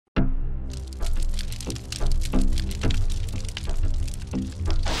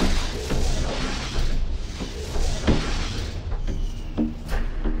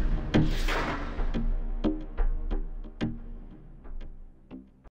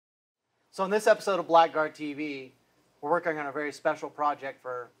So in this episode of Blackguard TV, we're working on a very special project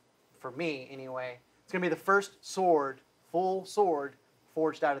for me anyway. It's going to be the first full sword,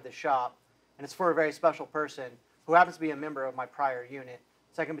 forged out of the shop. And it's for a very special person who happens to be a member of my prior unit,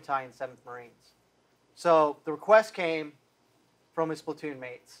 2nd Battalion, 7th Marines. So the request came from his platoon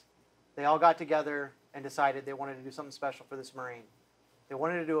mates. They all got together and decided they wanted to do something special for this Marine. They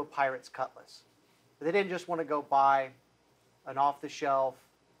wanted to do a pirate's cutlass. But they didn't just want to go buy an off-the-shelf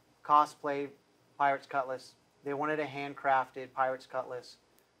cosplay pirate's cutlass. They wanted a handcrafted pirate's cutlass.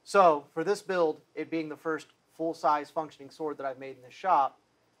 So for this build, it being the first full-size functioning sword that I've made in the shop,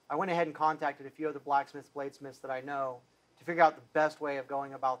 I went ahead and contacted a few other blacksmiths, bladesmiths that I know to figure out the best way of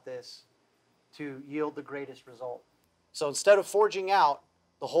going about this to yield the greatest result. So instead of forging out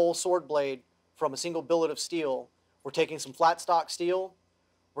the whole sword blade from a single billet of steel, we're taking some flat stock steel,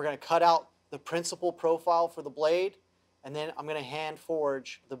 we're going to cut out the principal profile for the blade, and then I'm going to hand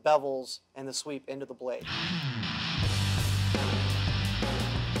forge the bevels and the sweep into the blade.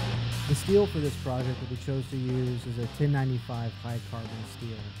 The steel for this project that we chose to use is a 1095 high carbon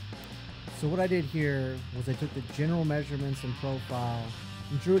steel. So what I did here was I took the general measurements and profile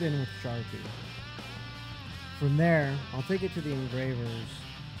and drew it in with Sharpie. From there, I'll take it to the engravers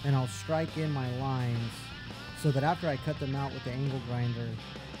and I'll strike in my lines so that after I cut them out with the angle grinder,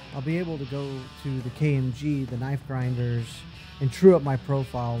 I'll be able to go to the KMG, the knife grinders, and true up my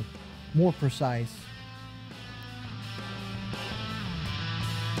profile more precise.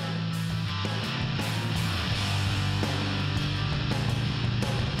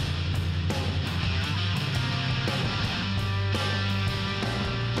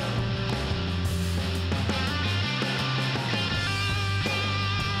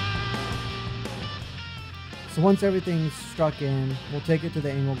 So once everything's struck in, we'll take it to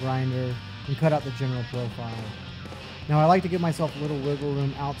the angle grinder and cut out the general profile. Now I like to give myself a little wiggle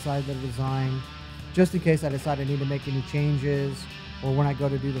room outside the design, just in case I decide I need to make any changes, or when I go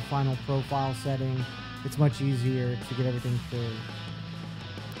to do the final profile setting, it's much easier to get everything through.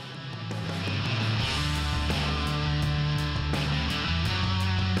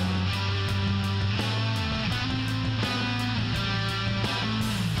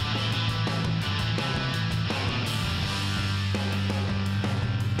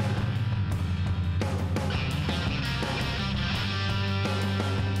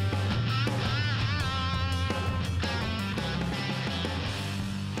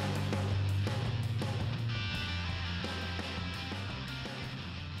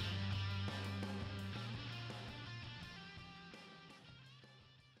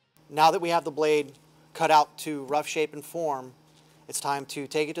 Now that we have the blade cut out to rough shape and form, it's time to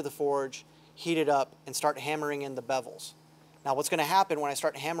take it to the forge, heat it up, and start hammering in the bevels. Now what's going to happen when I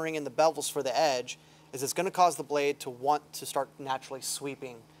start hammering in the bevels for the edge is it's going to cause the blade to want to start naturally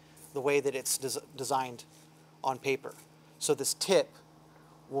sweeping the way that it's designed on paper. So this tip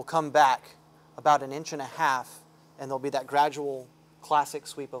will come back about 1.5 inches, and there'll be that gradual classic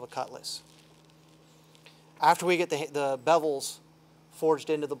sweep of a cutlass. After we get the bevels forged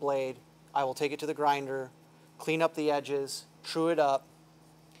into the blade, I will take it to the grinder, clean up the edges, true it up,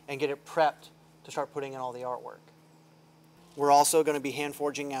 and get it prepped to start putting in all the artwork. We're also going to be hand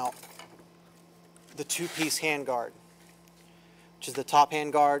forging out the 2-piece hand guard, which is the top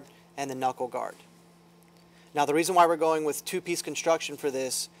hand guard and the knuckle guard. Now the reason why we're going with 2-piece construction for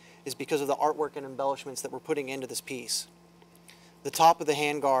this is because of the artwork and embellishments that we're putting into this piece. The top of the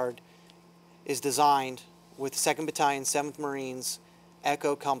hand guard is designed with 2nd Battalion, 7th Marines,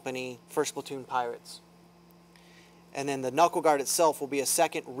 Echo Company, 1st Platoon Pirates. And then the knuckle guard itself will be a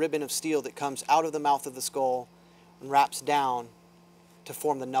second ribbon of steel that comes out of the mouth of the skull and wraps down to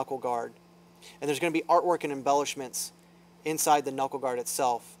form the knuckle guard. And there's going to be artwork and embellishments inside the knuckle guard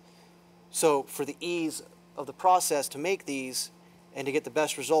itself. So for the ease of the process to make these and to get the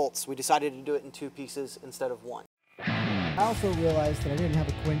best results, we decided to do it in 2 pieces instead of 1. I also realized that I didn't have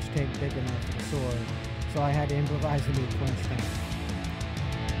a quench tank big enough for the sword, so I had to improvise a new quench tank.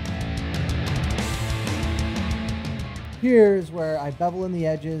 Here's where I bevel in the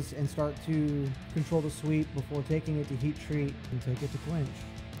edges and start to control the sweep before taking it to heat treat and take it to quench.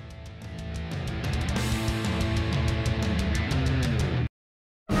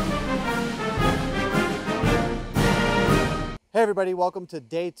 Hey everybody, welcome to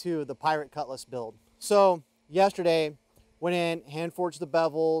day 2 of the Pirate Cutlass build. So yesterday, went in, hand forged the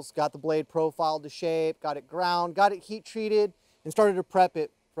bevels, got the blade profiled to shape, got it ground, got it heat treated, and started to prep it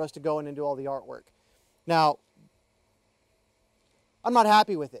for us to go in and do all the artwork. Now, I'm not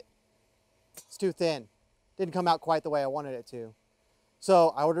happy with it. It's too thin. Didn't come out quite the way I wanted it to.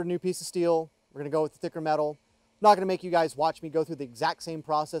 So I ordered a new piece of steel. We're gonna go with the thicker metal. not going to make you guys watch me go through the exact same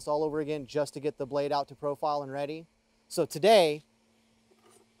process all over again just to get the blade out to profile and ready. So today,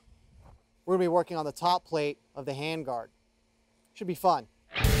 we're going to be working on the top plate of the handguard. Should be fun.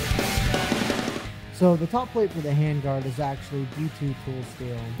 So the top plate for the handguard is actually D2 tool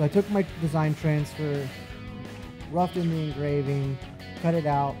steel. So I took my design transfer, roughed in the engraving, cut it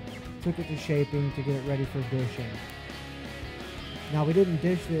out, took it to shaping to get it ready for dishing. Now we didn't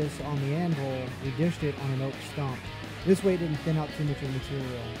dish this on the anvil, we dished it on an oak stump. This way it didn't thin out too much of the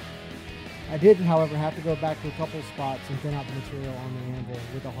material. I did, however, have to go back to a couple spots and thin out the material on the anvil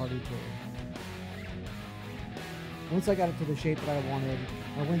with a hardy tool. Once I got it to the shape that I wanted,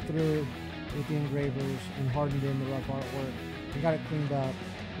 I went through with the engravers and hardened in the rough artwork and got it cleaned up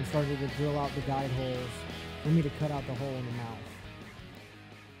and started to drill out the guide holes for me to cut out the hole in the mouth.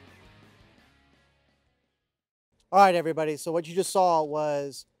 All right, everybody, so what you just saw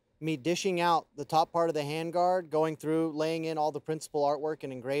was me dishing out the top part of the handguard, going through, laying in all the principal artwork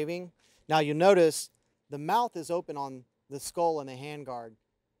and engraving. Now you'll notice the mouth is open on the skull and the handguard.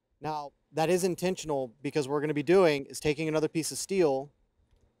 Now that is intentional because what we're going to be doing is taking another piece of steel,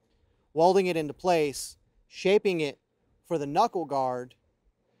 welding it into place, shaping it for the knuckle guard,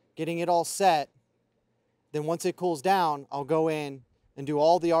 getting it all set. Then once it cools down, I'll go in and do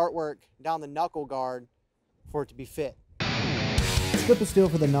all the artwork down the knuckle guard for it to be fit. The strip of steel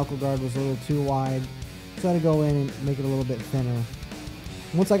for the knuckle guard was a little too wide, so I had to go in and make it a little bit thinner.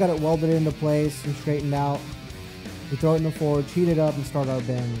 Once I got it welded into place and straightened out, we throw it in the forge, heat it up, and start our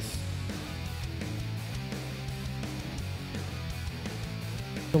bends.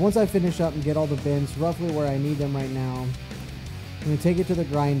 So once I finish up and get all the bends roughly where I need them right now, I'm going to take it to the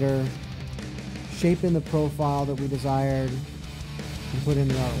grinder, shape in the profile that we desired, and put in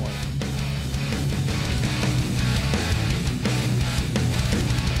the artwork.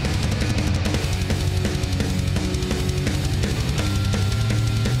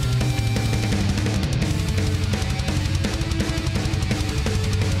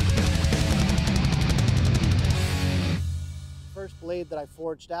 Blade that I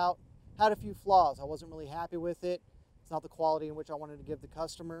forged out had a few flaws. I wasn't really happy with it. It's not the quality in which I wanted to give the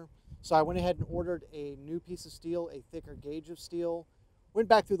customer. So I went ahead and ordered a new piece of steel, a thicker gauge of steel. Went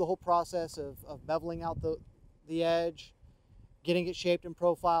back through the whole process of beveling out the edge, getting it shaped and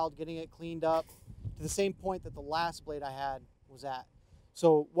profiled, getting it cleaned up to the same point that the last blade I had was at.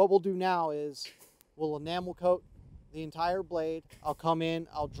 So what we'll do now is we'll enamel coat the entire blade. I'll come in,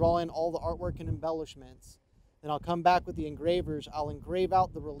 I'll draw in all the artwork and embellishments. Then I'll come back with the engravers. I'll engrave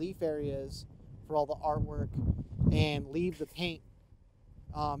out the relief areas for all the artwork and leave the paint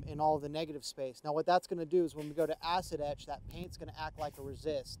in all the negative space. Now what that's going to do is when we go to acid etch, that paint's going to act like a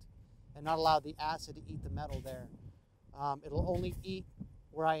resist and not allow the acid to eat the metal there. It'll only eat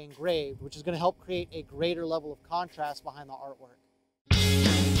where I engraved, which is going to help create a greater level of contrast behind the artwork.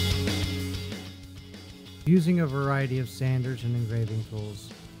 Using a variety of sanders and engraving tools,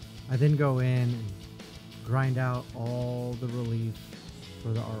 I then go in and grind out all the relief for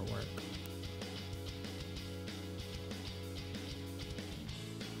the artwork.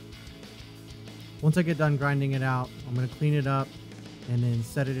 Once I get done grinding it out, I'm going to clean it up and then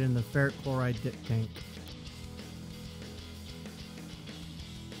set it in the ferric chloride dip tank.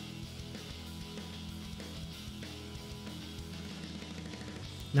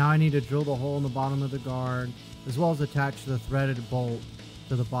 Now I need to drill the hole in the bottom of the guard, as well as attach the threaded bolt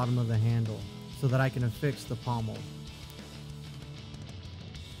to the bottom of the handle, so that I can affix the pommel.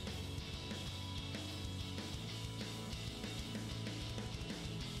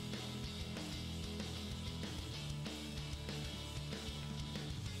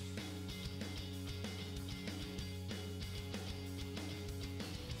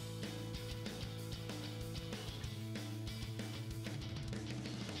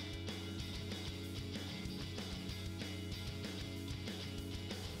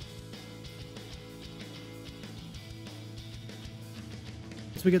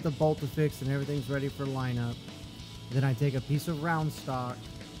 Once we get the bolt affixed and everything's ready for lineup, then I take a piece of round stock,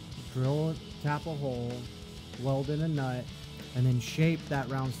 drill it, tap a hole, weld in a nut, and then shape that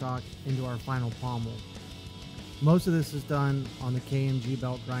round stock into our final pommel. Most of this is done on the KMG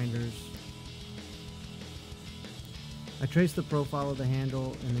belt grinders. I trace the profile of the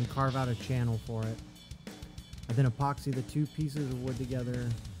handle and then carve out a channel for it. I then epoxy the two pieces of wood together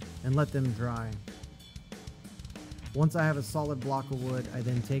and let them dry. Once I have a solid block of wood, I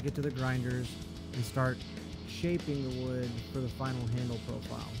then take it to the grinders and start shaping the wood for the final handle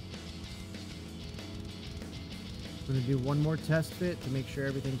profile. I'm going to do one more test fit to make sure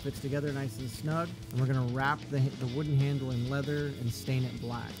everything fits together nice and snug, and we're going to wrap the wooden handle in leather and stain it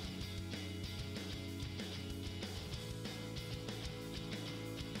black.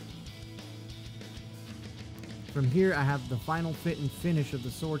 From here, I have the final fit and finish of the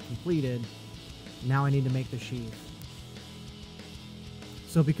sword completed. Now I need to make the sheath.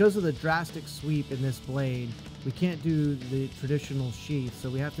 So because of the drastic sweep in this blade, we can't do the traditional sheath, so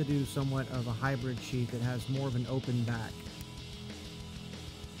we have to do somewhat of a hybrid sheath that has more of an open back.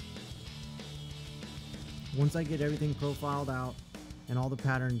 Once I get everything profiled out and all the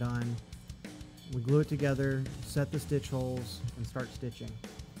pattern done, we glue it together, set the stitch holes, and start stitching.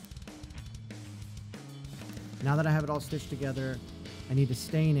 Now that I have it all stitched together, I need to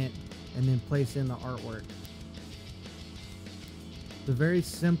stain it and then place in the artwork. The very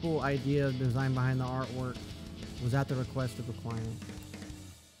simple idea of design behind the artwork was at the request of the client.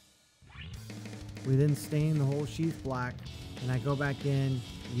 We then stain the whole sheath black, and I go back in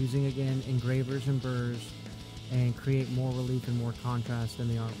using again engravers and burrs and create more relief and more contrast in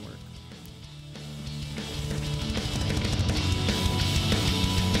the artwork.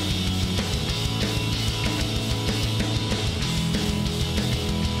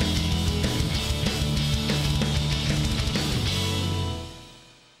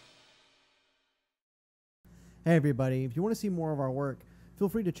 Hey everybody, if you want to see more of our work, feel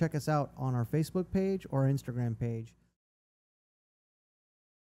free to check us out on our Facebook page or our Instagram page.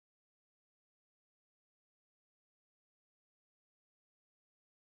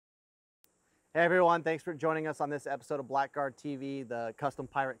 Hey everyone, thanks for joining us on this episode of Blackguard TV, the custom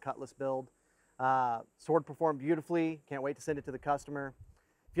pirate cutlass build. Sword performed beautifully, can't wait to send it to the customer.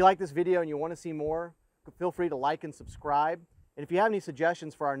 If you like this video and you want to see more, feel free to like and subscribe. And if you have any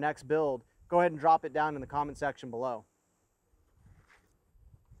suggestions for our next build, go ahead and drop it down in the comment section below.